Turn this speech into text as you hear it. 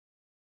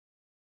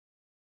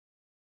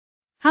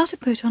How to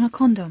put on a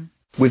condom.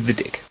 With the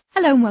dick.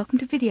 Hello and welcome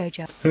to Video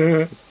Jug.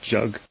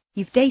 Jug.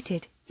 You've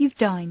dated, you've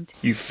dined.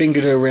 You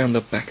fingered her around the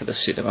back of the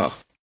cinema.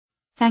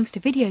 Thanks to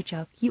Video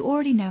Jug, you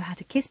already know how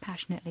to kiss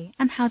passionately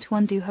and how to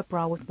undo her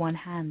bra with one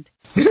hand.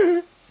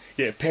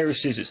 Yeah, pair of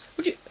scissors.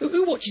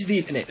 Who watches the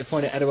internet to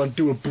find out how to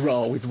undo a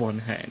bra with one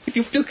hand? If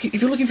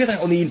you're looking for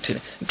that on the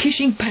internet,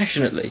 kissing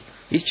passionately,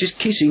 it's just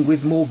kissing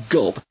with more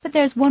gob. But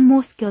there's one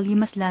more skill you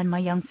must learn, my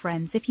young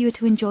friends, if you are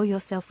to enjoy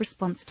yourself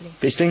responsibly.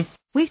 Fisting?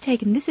 We've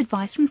taken this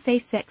advice from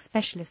safe sex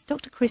specialist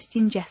Dr.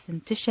 Christian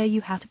Jessen to show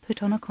you how to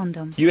put on a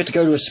condom. You had to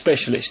go to a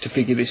specialist to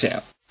figure this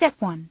out. Step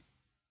 1.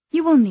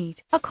 You will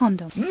need a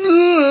condom.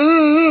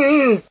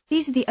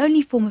 These are the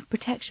only form of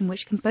protection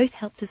which can both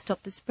help to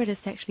stop the spread of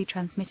sexually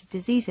transmitted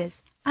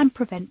diseases and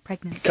prevent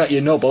pregnancy. Cut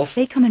your knob off.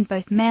 They come in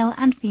both male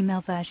and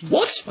female versions.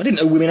 What? I didn't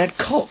know women had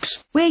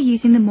cocks. We're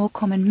using the more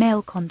common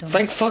male condom.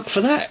 Thank fuck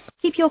for that.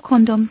 Keep your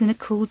condoms in a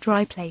cool,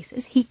 dry place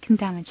as heat can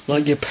damage them.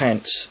 Like your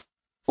pants.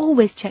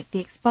 Always check the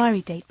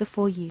expiry date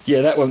before use.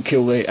 Yeah, that won't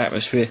kill the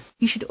atmosphere.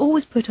 You should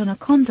always put on a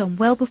condom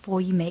well before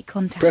you make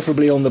contact.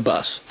 Preferably on the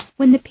bus.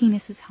 When the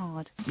penis is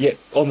hard. Yeah,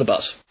 on the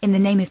bus. In the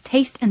name of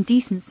taste and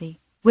decency,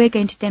 we're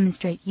going to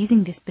demonstrate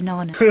using this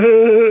banana.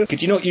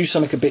 Could you not use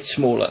something a bit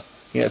smaller?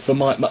 You know, for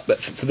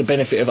the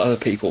benefit of other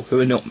people who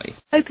are not me.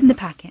 Open the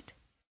packet.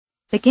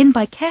 Begin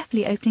by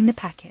carefully opening the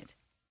packet.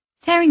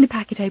 Tearing the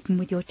packet open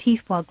with your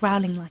teeth while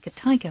growling like a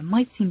tiger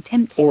might seem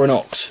tempting. Or an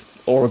ox.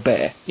 Or a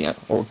bear. You know,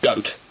 or a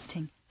goat.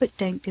 But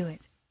don't do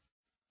it.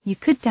 You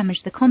could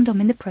damage the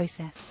condom in the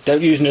process.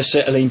 Don't use an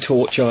acetylene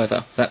torch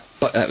either. That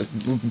was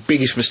the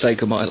biggest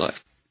mistake of my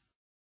life.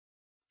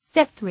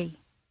 Step 3.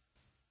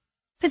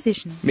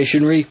 Position.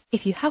 Missionary.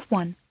 If you have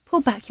one,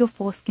 pull back your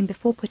foreskin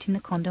before putting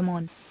the condom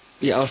on.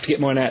 Yeah, I have to get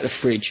mine out of the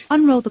fridge.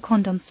 Unroll the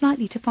condom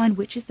slightly to find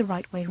which is the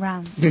right way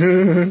round.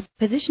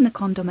 Position the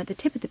condom at the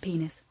tip of the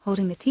penis,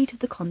 holding the teat of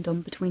the condom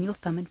between your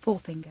thumb and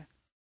forefinger.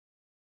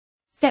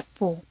 Step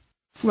 4.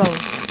 Roll.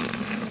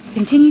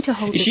 Continue to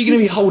hold. Is she going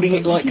to be holding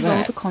it like that?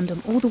 Roll the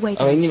condom all the way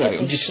down. I mean, you know,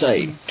 I'm just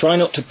saying, try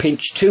not to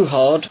pinch too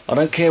hard. I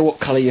don't care what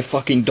colour your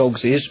fucking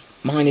dog's is.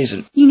 Mine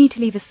isn't. You need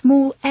to leave a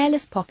small,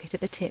 airless pocket at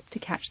the tip to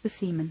catch the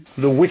semen.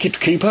 The wicket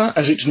keeper,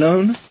 as it's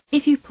known.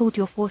 If you pulled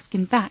your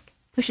foreskin back,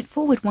 push it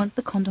forward once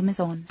the condom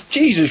is on.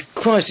 Jesus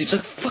Christ, it's a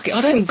fucking...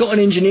 I haven't got an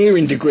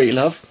engineering degree,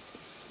 love.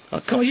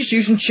 Can't I just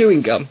use some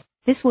chewing gum?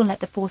 This will let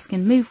the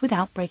foreskin move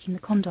without breaking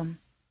the condom.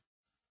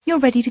 You're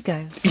ready to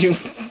go.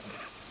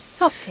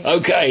 Top tip.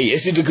 Okay,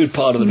 this is a good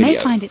part of the video. You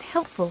may find it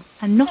helpful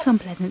and not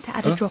unpleasant to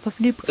add a drop of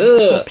lubricant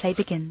before play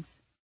begins.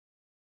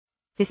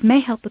 This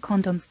may help the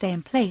condom stay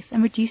in place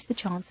and reduce the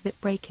chance of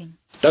it breaking.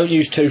 Don't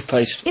use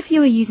toothpaste. If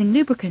you are using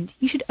lubricant,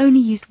 you should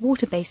only use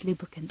water-based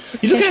lubricant.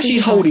 You look how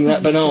she's holding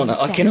that banana.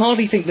 I can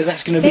hardly think that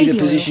that's going to be the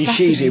position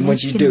she's in when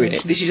she's doing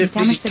it. This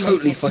is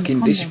totally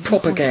fucking... This is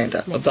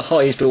propaganda of the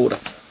highest order.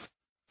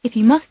 If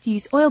you must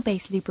use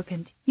oil-based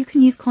lubricant, you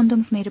can use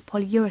condoms made of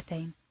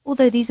polyurethane,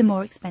 although these are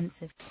more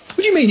expensive. What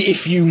do you mean,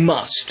 if you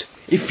must?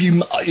 I'm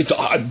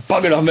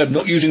buggered, I'm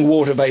not using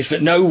water-based,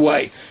 but no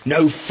way.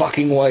 No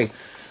fucking way.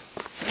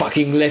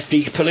 Fucking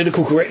lefty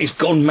political correctness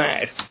gone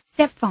mad.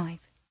 Step 5.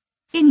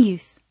 In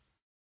use.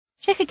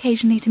 Check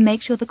occasionally to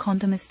make sure the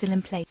condom is still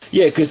in place.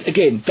 Yeah, because,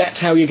 again,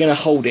 that's how you're going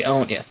to hold it,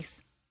 aren't you?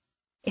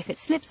 If it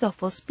slips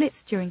off or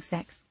splits during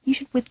sex, you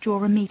should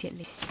withdraw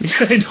immediately.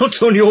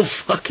 Not on your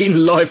fucking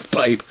life,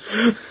 babe.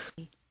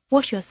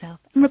 Wash yourself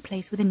and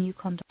replace with a new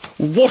condom.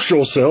 Wash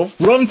yourself?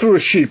 Run through a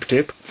sheep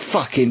dip?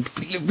 Fucking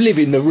live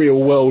in the real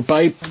world,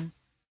 babe.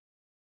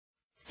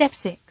 Step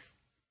 6.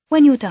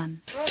 When you're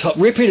done.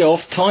 Rip it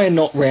off, tie a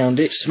knot round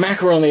it, smack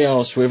her on the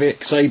arse with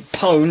it, say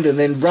pwned, and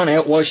then run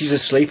out while she's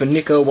asleep and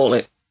nick her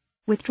wallet.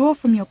 Withdraw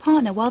from your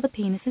partner while the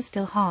penis is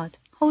still hard,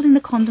 holding the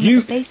condom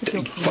at the base of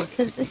your penis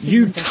so that the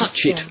semen doesn't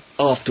touch it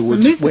spill.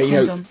 afterwards. Remove the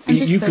where, condom and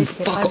you can dispose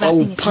of it fuck by up,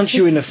 wrapping I'll it punch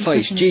you in the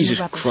consistently face. pushing it Jesus in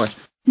the rubbish. Christ.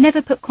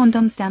 Never put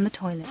condoms down the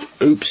toilet.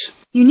 Oops.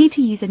 You need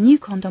to use a new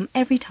condom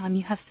every time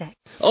you have sex.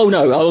 Oh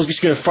no, I was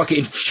just going to fuck it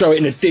and throw it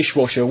in a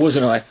dishwasher,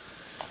 wasn't I?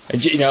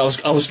 And you know,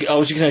 I was just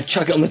going to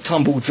chuck it on the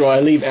tumble dryer,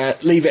 leave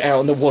it out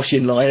on the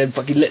washing line, and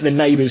fucking let the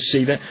neighbours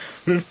see that.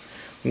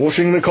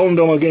 Washing the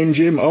condom again,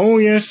 Jim. Oh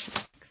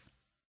yes.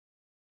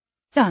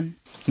 Done.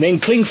 Then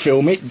cling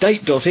film it,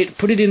 date dot it,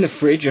 put it in the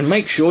fridge, and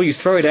make sure you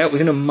throw it out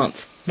within a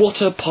month.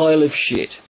 What a pile of shit.